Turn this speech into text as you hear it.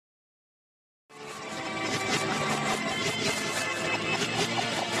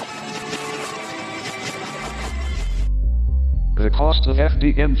cost of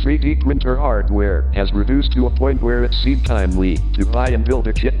FDM 3D printer hardware has reduced to a point where it seemed timely to buy and build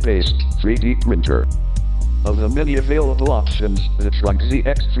a kit-based 3D printer. Of the many available options, the Tronxy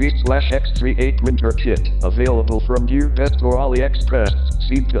X3/X3a printer kit, available from Gearbest or Ali-Axpress,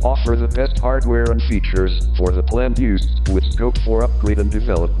 seem to offer the best hardware and features for the planned use, with scope for upgrade and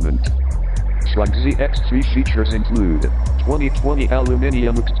development. Tronxy X3 features include 2020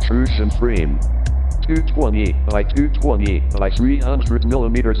 aluminum extrusion frame, 220 by 220 by 300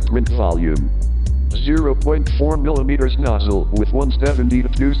 mm print volume, 0.4 mm nozzle with 170 to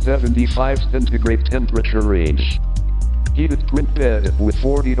 275 centigrade temperature range, heated print bed with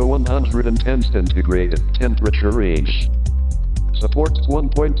 40 to 110 centigrade temperature range, supports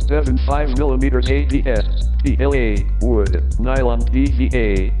 1.75 mm ABS, PLA, wood, nylon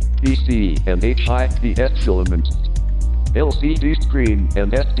PVA, PC, and HIPS filament, LCD screen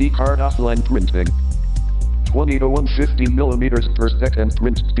and SD card offline printing, 20 to 150 mm per second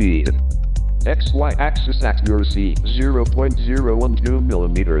print speed, XY axis accuracy 0.012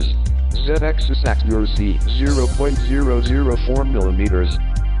 mm, Z axis accuracy 0.004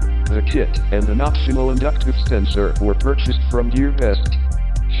 mm. The kit and an optional inductive sensor were purchased from Gearbest.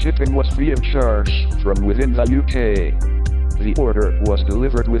 Shipping was free of charge from within the UK. The order was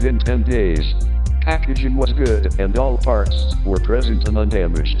delivered within 10 days. Packaging was good and all parts were present and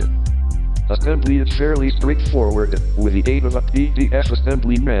undamaged. Assembly is fairly straightforward, with the aid of a PDF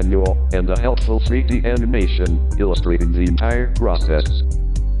assembly manual and a helpful 3D animation illustrating the entire process.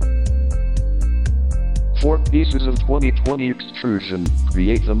 4 pieces of 2020 extrusion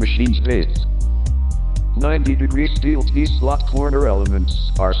create the machine's base. 90-degree steel T-slot corner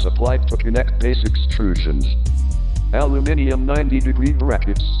elements are supplied to connect base extrusions. Aluminium 90-degree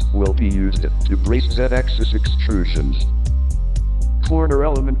brackets will be used to brace Z-axis extrusions. Corner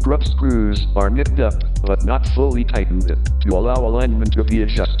element grub screws are nipped up, but not fully tightened, to allow alignment to be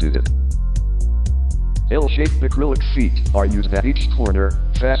adjusted. L-shaped acrylic feet are used at each corner,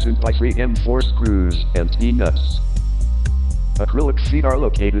 fastened by 3 M4 screws and T-nuts. Acrylic feet are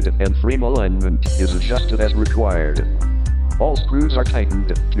located and frame alignment is adjusted as required. All screws are tightened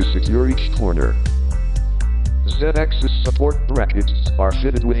to secure each corner. Z-axis support brackets are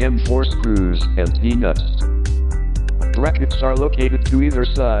fitted with M4 screws and T-nuts. Brackets are located to either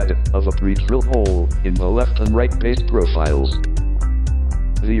side of a pre-drilled hole in the left and right base profiles.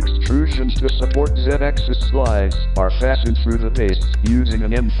 The extrusions to support Z-axis slides are fastened through the base using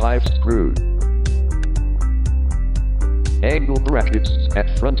an M5 screw. Angle brackets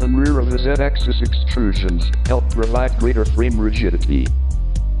at front and rear of the Z-axis extrusions help provide greater frame rigidity.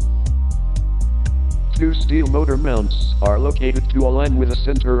 2 steel motor mounts are located to align with the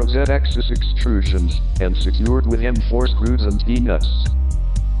center of Z-axis extrusions and secured with M4 screws and T-nuts.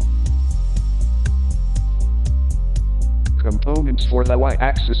 Components for the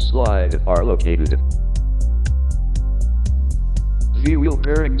Y-axis slide are located. V-wheel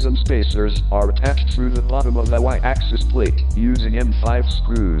bearings and spacers are attached through the bottom of the Y-axis plate using M5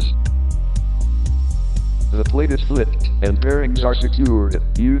 screws. The plate is flipped and bearings are secured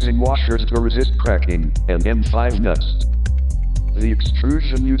using washers to resist cracking and M5 nuts. The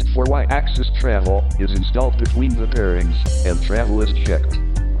extrusion used for Y-axis travel is installed between the bearings and travel is checked.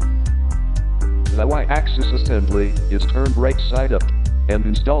 The Y-axis assembly is turned right side up and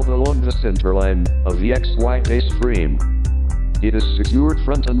installed along the center line of the XY base frame. It is secured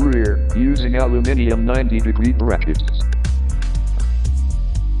front and rear using aluminum 90-degree brackets.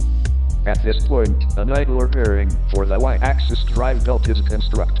 At this point, an idler bearing for the Y-axis drive belt is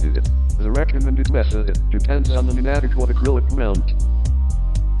constructed. The recommended method depends on an inadequate acrylic mount.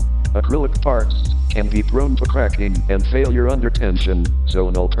 Acrylic parts can be prone to cracking and failure under tension, so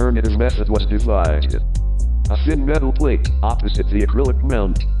an alternative method was devised. A thin metal plate opposite the acrylic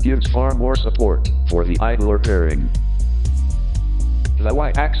mount gives far more support for the idler bearing. The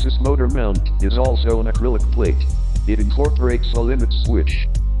Y-axis motor mount is also an acrylic plate. It incorporates a limit switch.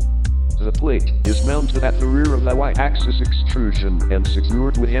 The plate is mounted at the rear of the Y-axis extrusion and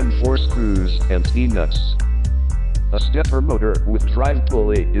secured with M4 screws and T-nuts. A stepper motor with drive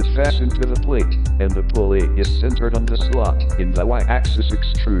pulley is fastened to the plate, and the pulley is centered on the slot in the Y-axis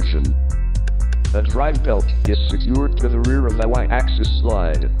extrusion. A drive belt is secured to the rear of the Y-axis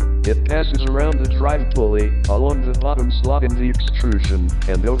slide. It passes around the drive pulley, along the bottom slot in the extrusion,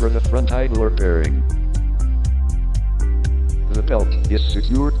 and over the front idler bearing. The belt is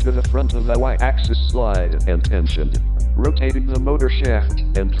secured to the front of the Y-axis slide and tensioned. Rotating the motor shaft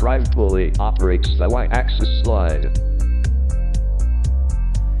and drive pulley operates the Y-axis slide.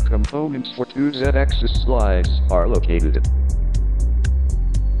 Components for 2 Z-axis slides are located.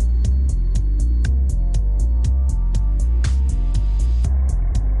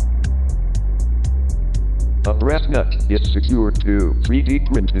 A brass nut is secured to 3D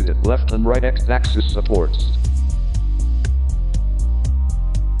printed left and right X-axis supports.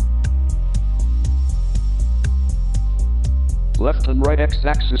 Left and right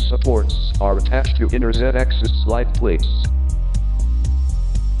X-axis supports are attached to inner Z-axis slide plates.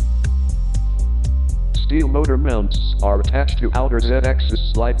 Steel motor mounts are attached to outer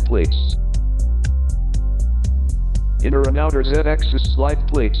Z-axis slide plates. Inner and outer Z-axis slide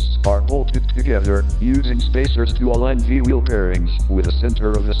plates are bolted together using spacers to align V-wheel bearings with the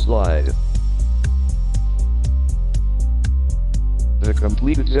center of the slide. The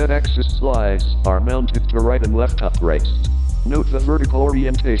completed Z-axis slides are mounted to right and left uprights. Note the vertical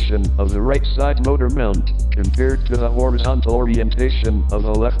orientation of the right side motor mount compared to the horizontal orientation of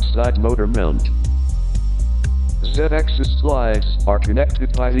the left side motor mount. Z-axis slides are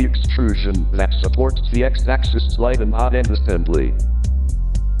connected by the extrusion that supports the X-axis slide and hot end assembly.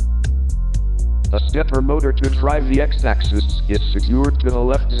 A stepper motor to drive the X-axis is secured to the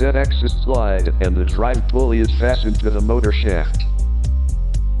left Z-axis slide, and the drive pulley is fastened to the motor shaft.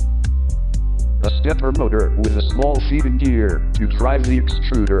 A stepper motor with a small feeding gear to drive the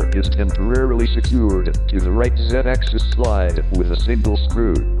extruder is temporarily secured to the right Z-axis slide with a single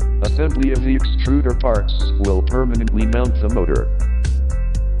screw. Assembly of the extruder parts will permanently mount the motor.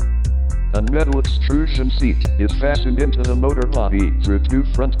 A metal extrusion seat is fastened into the motor body through two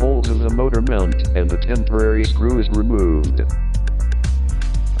front holes of the motor mount, and the temporary screw is removed.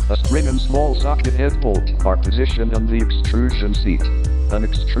 A spring and small socket head bolt are positioned on the extrusion seat. An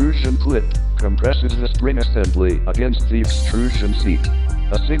extrusion clip compresses the spring assembly against the extrusion seat.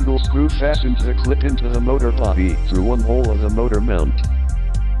 A single screw fastens the clip into the motor body through one hole of the motor mount.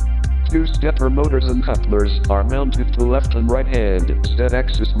 Two stepper motors and couplers are mounted to left and right hand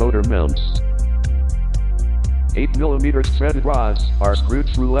Z-axis motor mounts. 8mm threaded rods are screwed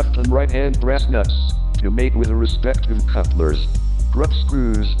through left and right hand brass nuts to mate with the respective couplers. Grub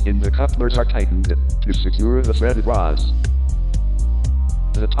screws in the couplers are tightened to secure the threaded rods.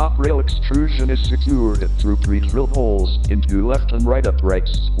 The top rail extrusion is secured through pre-drilled holes into left and right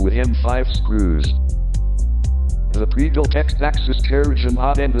uprights with M5 screws. The pre-built X-axis carriage and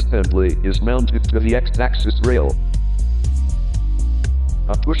hot end assembly is mounted to the X-axis rail.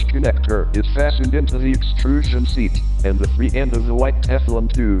 A push connector is fastened into the extrusion seat, and the free end of the white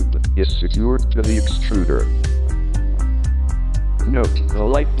Teflon tube is secured to the extruder. Note, the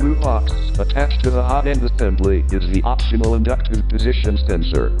light blue box attached to the hot end assembly is the optional inductive position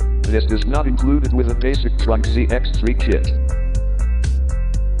sensor. This is not included with the basic Tronxy X3 kit.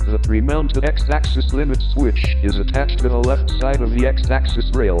 The pre-mounted X-axis limit switch is attached to the left side of the X-axis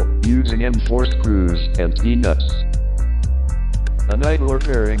rail using M4 screws and T-nuts. An idler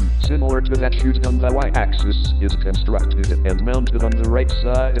bearing, similar to that used on the Y-axis, is constructed and mounted on the right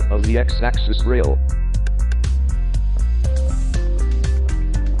side of the X-axis rail.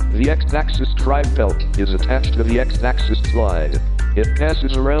 The X-axis drive belt is attached to the X-axis slide. It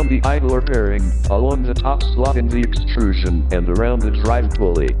passes around the idler bearing, along the top slot in the extrusion, and around the drive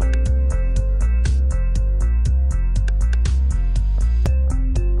pulley.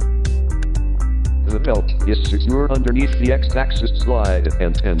 The belt is secured underneath the X-axis slide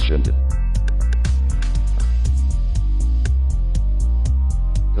and tensioned.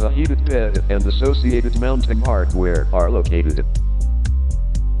 The heated bed and associated mounting hardware are located.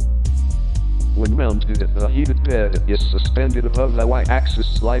 When mounted, the heated bed is suspended above the Y-axis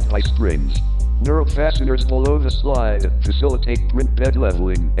slide by springs. Knurled fasteners below the slide facilitate print bed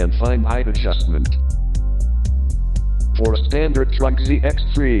leveling and fine height adjustment. For a standard Tronxy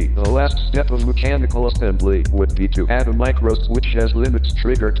X3, the last step of mechanical assembly would be to add a micro switch as limits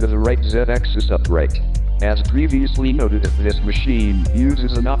trigger to the right Z-axis upright. As previously noted, this machine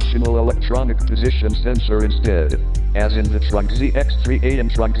uses an optional electronic position sensor instead, as in the Tronxy X3a and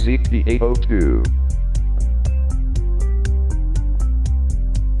Tronxy P802.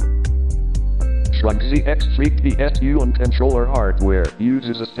 Tronxy X3 PSU and controller hardware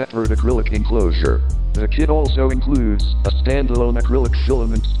uses a separate acrylic enclosure. The kit also includes a standalone acrylic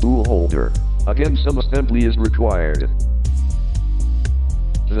filament spool holder. Again, some assembly is required.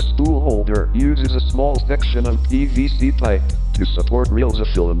 The spool holder uses a small section of PVC pipe to support reels of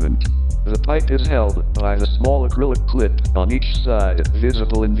filament. The pipe is held by the small acrylic clip on each side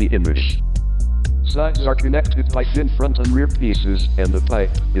visible in the image. Sides are connected by thin front and rear pieces, and the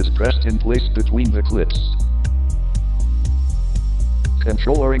pipe is pressed in place between the clips.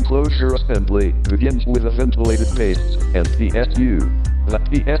 Controller enclosure assembly begins with a ventilated base and PSU. The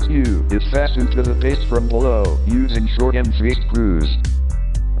PSU is fastened to the base from below using short M3 screws.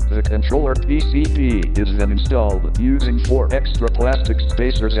 The controller PCB is then installed using 4 extra plastic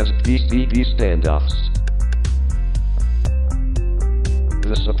spacers as PCB standoffs.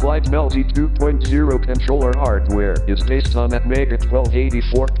 The supplied MELD 2.0 controller hardware is based on Atmega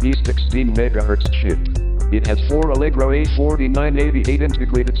 1284P 16 MHz chip. It has 4 Allegro A4988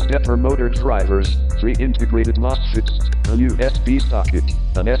 integrated stepper motor drivers, 3 integrated MOSFETs, a USB socket,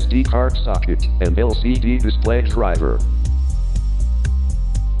 an SD card socket, and LCD display driver.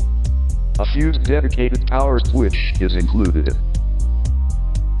 A fused dedicated power switch is included.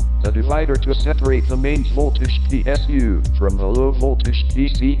 A divider to separate the mains voltage PSU from the low voltage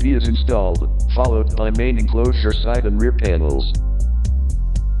PCB is installed, followed by main enclosure side and rear panels.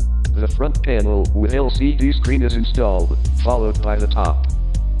 The front panel with LCD screen is installed, followed by the top.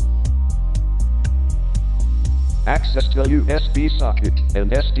 Access to USB socket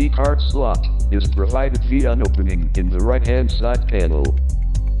and SD card slot is provided via an opening in the right-hand side panel.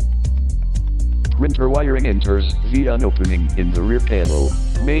 Printer wiring enters via an opening in the rear panel.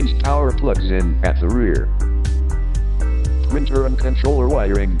 Mains power plugs in at the rear. Printer and controller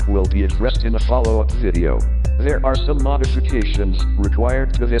wiring will be addressed in a follow-up video. There are some modifications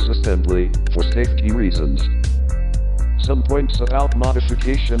required to this assembly for safety reasons. Some points about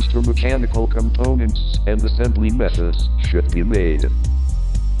modifications to mechanical components and assembly methods should be made.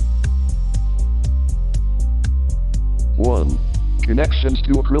 1. Connections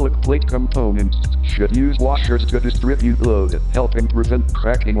to acrylic plate components should use washers to distribute load, helping prevent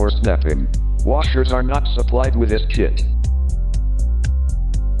cracking or snapping. Washers are not supplied with this kit.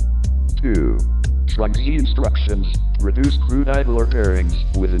 2. Tronxy instructions: reduce crude idler bearings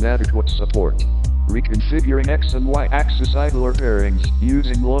with inadequate support. Reconfiguring X and Y axis idler bearings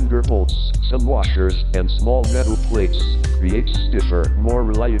using longer bolts, some washers, and small metal plates creates stiffer, more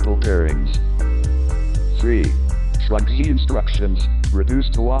reliable bearings. 3. Tronxy instructions: reduce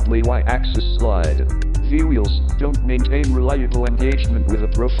to wobbly Y-axis slide. V-wheels don't maintain reliable engagement with the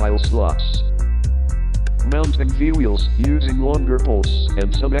profile slots. Mounting V-wheels using longer bolts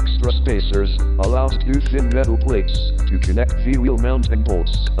and some extra spacers allows 2 thin metal plates to connect V-wheel mounting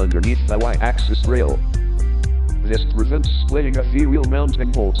bolts underneath the Y-axis rail. This prevents splitting of V-wheel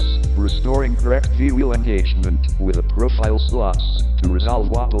mounting bolts, restoring correct V-wheel engagement with the profile slots to resolve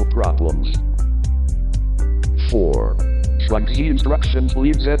wobble problems. 4. Tronxy instructions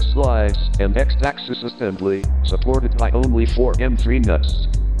leave Z slides and X-axis assembly supported by only 4 M3 nuts.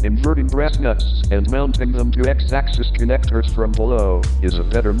 Inverting brass nuts and mounting them to X-axis connectors from below is a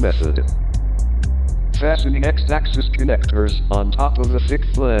better method. Fastening X-axis connectors on top of the thick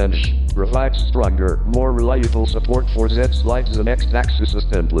flange provides stronger, more reliable support for Z slides and X-axis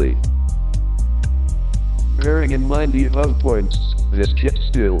assembly. Bearing in mind the above points, this kit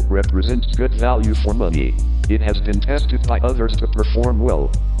still represents good value for money. It has been tested by others to perform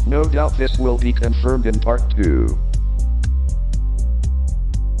well. No doubt this will be confirmed in Part 2.